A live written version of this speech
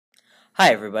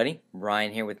Hi everybody,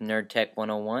 Ryan here with Nerd Tech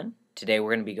 101. Today we're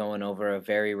going to be going over a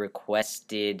very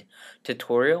requested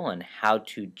tutorial on how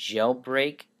to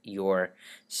jailbreak your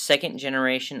second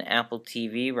generation Apple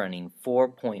TV running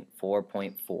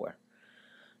 4.4.4.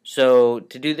 So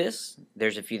to do this,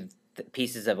 there's a few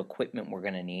pieces of equipment we're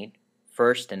going to need.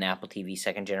 First, an Apple TV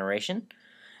second generation,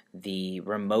 the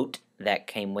remote that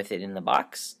came with it in the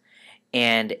box,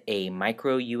 and a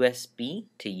micro USB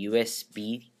to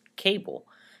USB cable.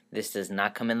 This does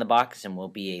not come in the box and will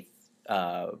be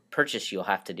a purchase you'll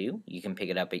have to do. You can pick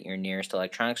it up at your nearest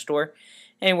electronics store,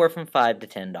 anywhere from $5 to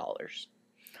 $10.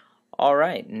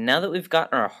 Alright, now that we've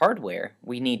gotten our hardware,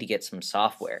 we need to get some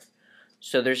software.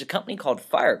 So there's a company called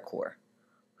Firecore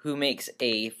who makes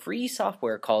a free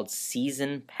software called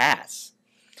Season Pass.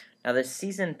 Now this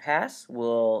Season Pass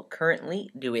will currently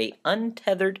do a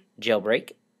untethered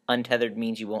jailbreak. Untethered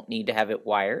means you won't need to have it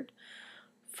wired,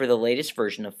 for the latest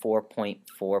version of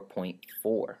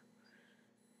 4.4.4.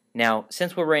 Now,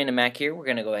 since we're running a Mac here, we're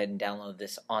going to go ahead and download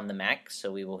this on the Mac,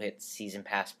 so we will hit Season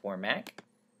Pass for Mac.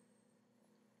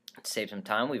 To save some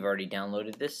time, we've already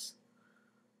downloaded this,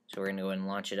 so we're going to go ahead and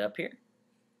launch it up here.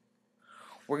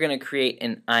 We're going to create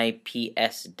an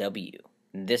IPSW.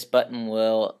 This button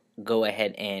will go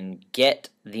ahead and get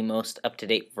the most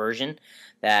up-to-date version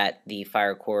that the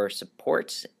Firecore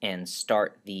supports and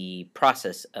start the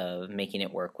process of making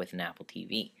it work with an Apple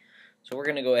TV. So we're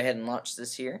going to go ahead and launch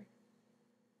this here.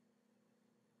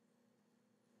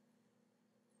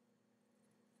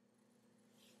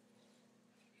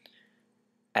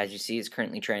 As you see, it's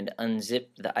currently trying to unzip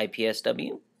the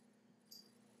IPSW.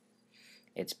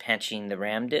 It's patching the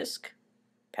RAM disk,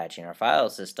 patching our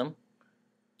file system.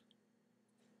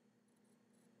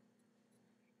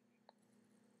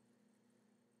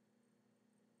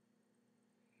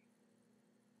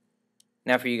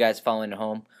 Now for you guys following at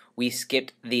home, we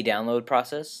skipped the download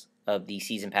process of the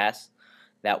Season Pass.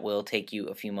 That will take you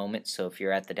a few moments, so if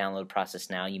you're at the download process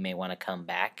now, you may want to come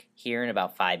back here in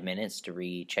about 5 minutes to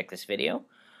recheck this video.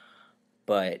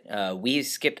 But we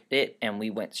skipped it and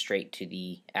we went straight to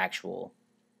the actual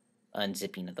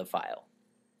unzipping of the file.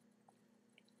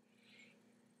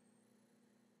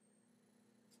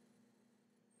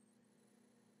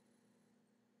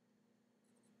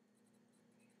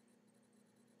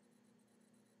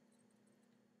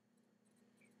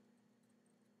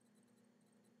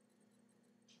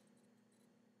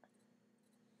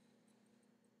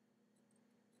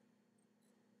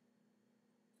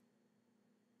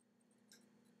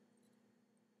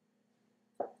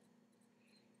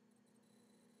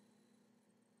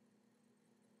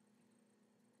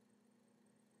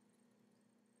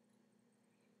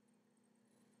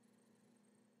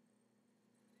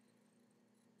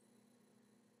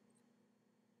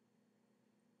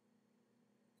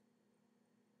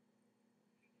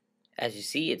 As you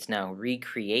see, it's now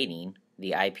recreating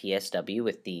the IPSW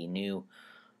with the new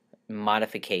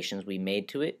modifications we made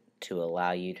to it to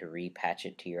allow you to repatch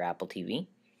it to your Apple TV.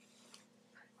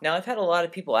 Now, I've had a lot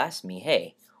of people ask me,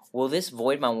 hey, will this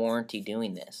void my warranty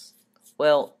doing this?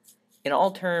 Well, in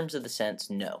all terms of the sense,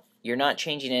 no. You're not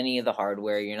changing any of the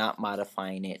hardware, you're not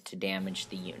modifying it to damage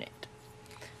the unit.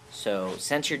 So,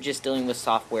 since you're just dealing with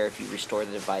software, if you restore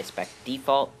the device back to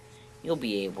default, you'll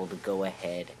be able to go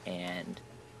ahead and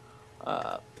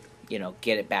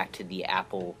get it back to the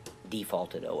Apple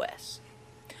defaulted OS.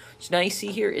 So now you see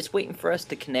here, it's waiting for us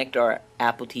to connect our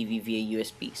Apple TV via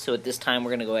USB. So at this time, we're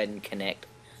going to go ahead and connect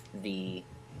the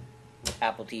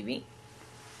Apple TV.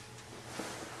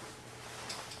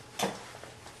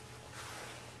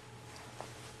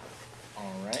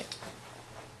 Alright.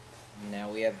 Now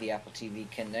we have the Apple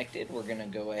TV connected. We're going to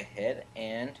go ahead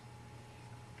and,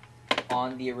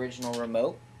 on the original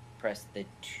remote, press the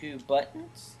 2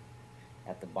 buttons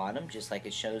at the bottom, just like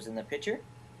it shows in the picture,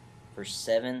 for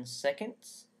 7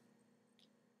 seconds.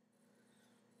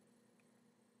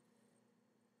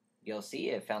 You'll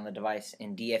see it found the device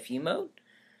in DFU mode.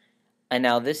 And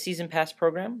now this Season Pass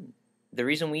program, the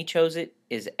reason we chose it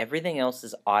is everything else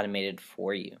is automated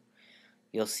for you.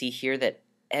 You'll see here that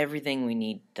everything we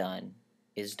need done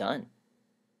is done.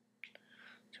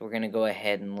 So we're going to go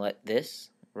ahead and let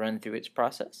this run through its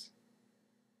process.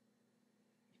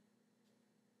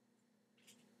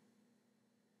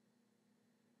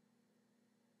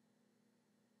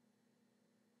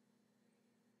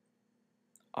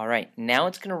 Alright, now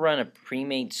it's going to run a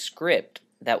pre-made script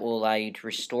that will allow you to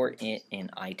restore it in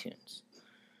iTunes.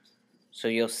 So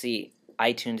you'll see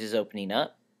iTunes is opening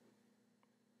up.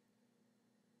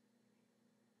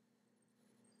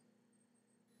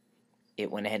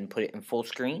 It went ahead and put it in full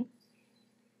screen.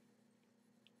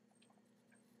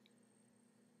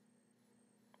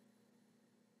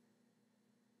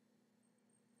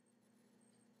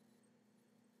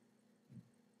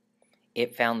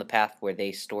 it found the path where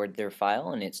they stored their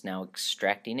file and it's now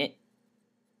extracting it.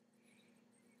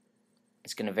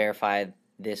 It's going to verify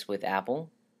this with Apple.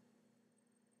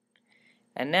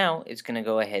 And now it's going to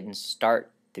go ahead and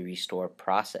start the restore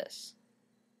process.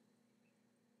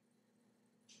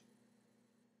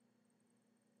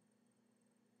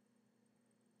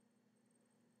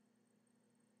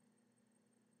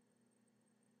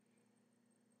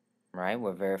 Right,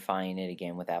 we're verifying it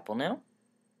again with Apple now.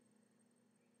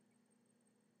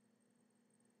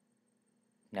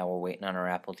 Now we're waiting on our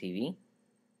Apple TV.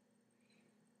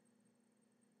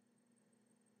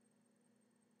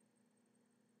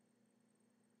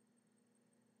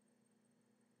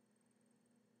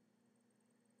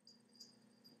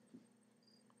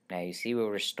 Now you see we're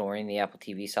restoring the Apple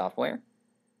TV software.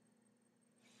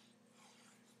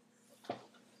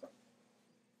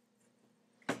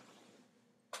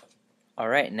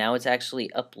 Alright, now it's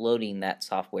actually uploading that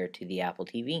software to the Apple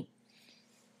TV.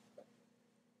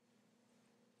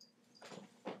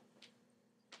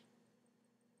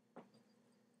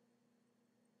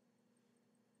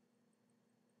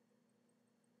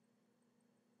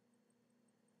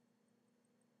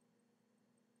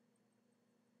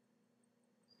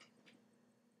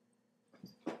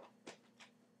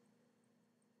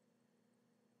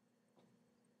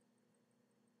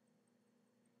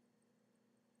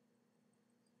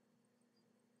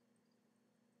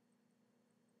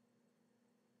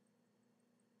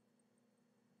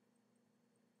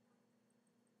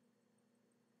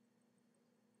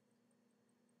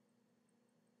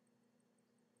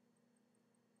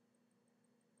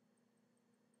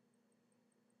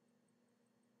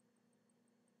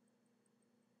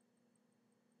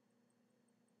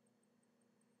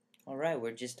 Alright,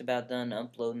 we're just about done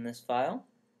uploading this file.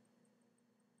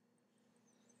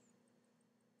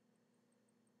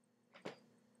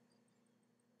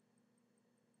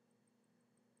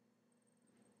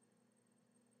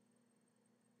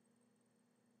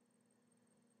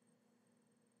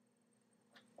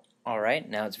 Alright,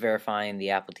 now it's verifying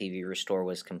the Apple TV restore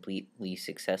was completely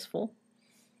successful.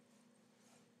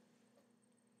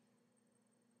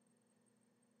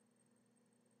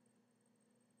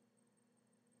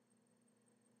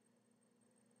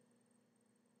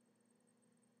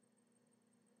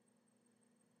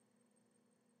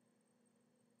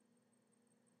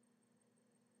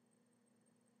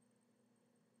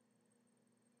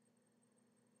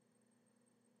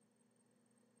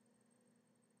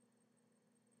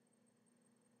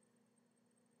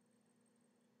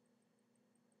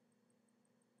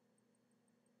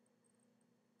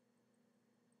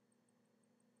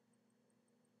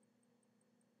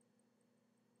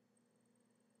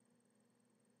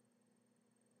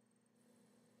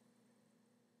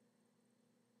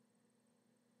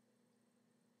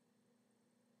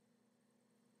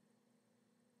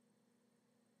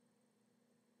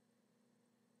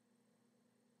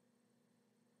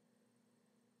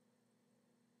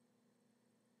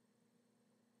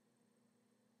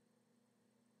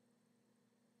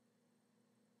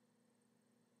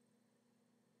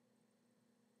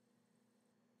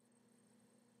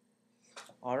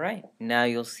 Alright, now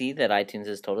you'll see that iTunes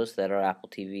has told us that our Apple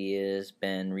TV has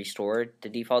been restored to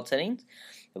default settings.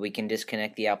 That we can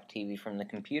disconnect the Apple TV from the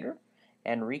computer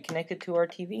and reconnect it to our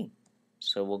TV.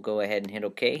 So we'll go ahead and hit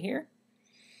OK here,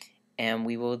 and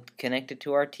we will connect it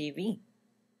to our TV.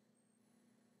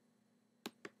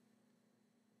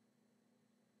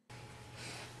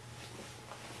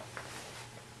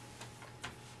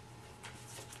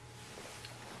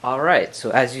 Alright, so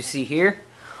as you see here,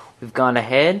 we've gone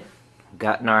ahead,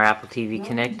 gotten our Apple TV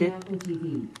connected. Apple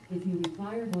TV. If you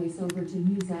require voiceover to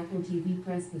use Apple TV,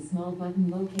 press the small button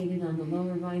located on the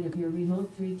lower right of your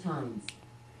remote 3 times.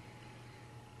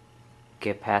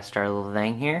 Get past our little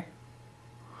thing here.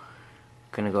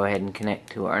 Gonna go ahead and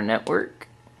connect to our network.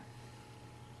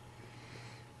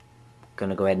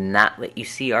 Gonna go ahead and not let you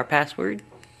see our password.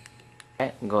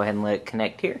 Okay, go ahead and let it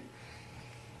connect here.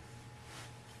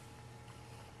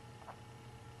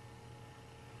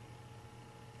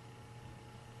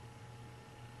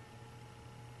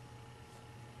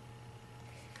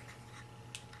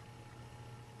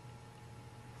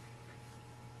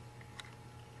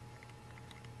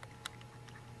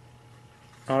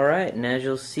 Alright, and as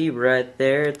you'll see right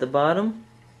there at the bottom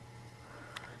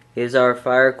is our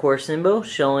fire core symbol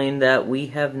showing that we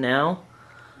have now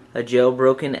a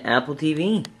jailbroken Apple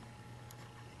TV.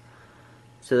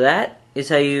 So that is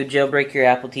how you jailbreak your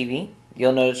Apple TV.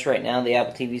 You'll notice right now the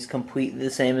Apple TV is completely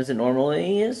the same as it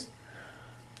normally is,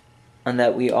 and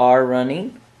that we are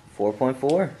running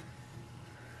 4.4.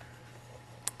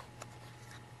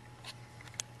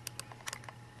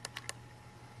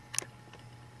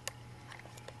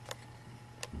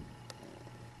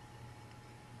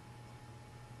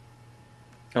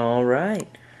 Alright.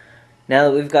 Now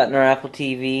that we've gotten our Apple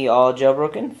TV all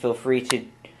jailbroken, feel free to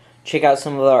check out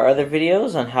some of our other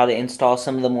videos on how to install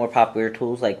some of the more popular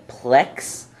tools like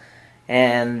Plex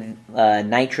and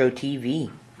Nitro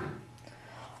TV.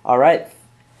 Alright,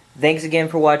 thanks again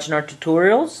for watching our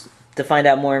tutorials. To find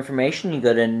out more information, you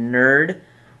go to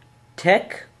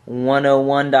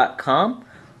nerdtech101.com.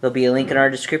 There'll be a link in our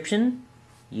description.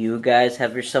 You guys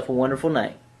have yourself a wonderful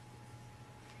night.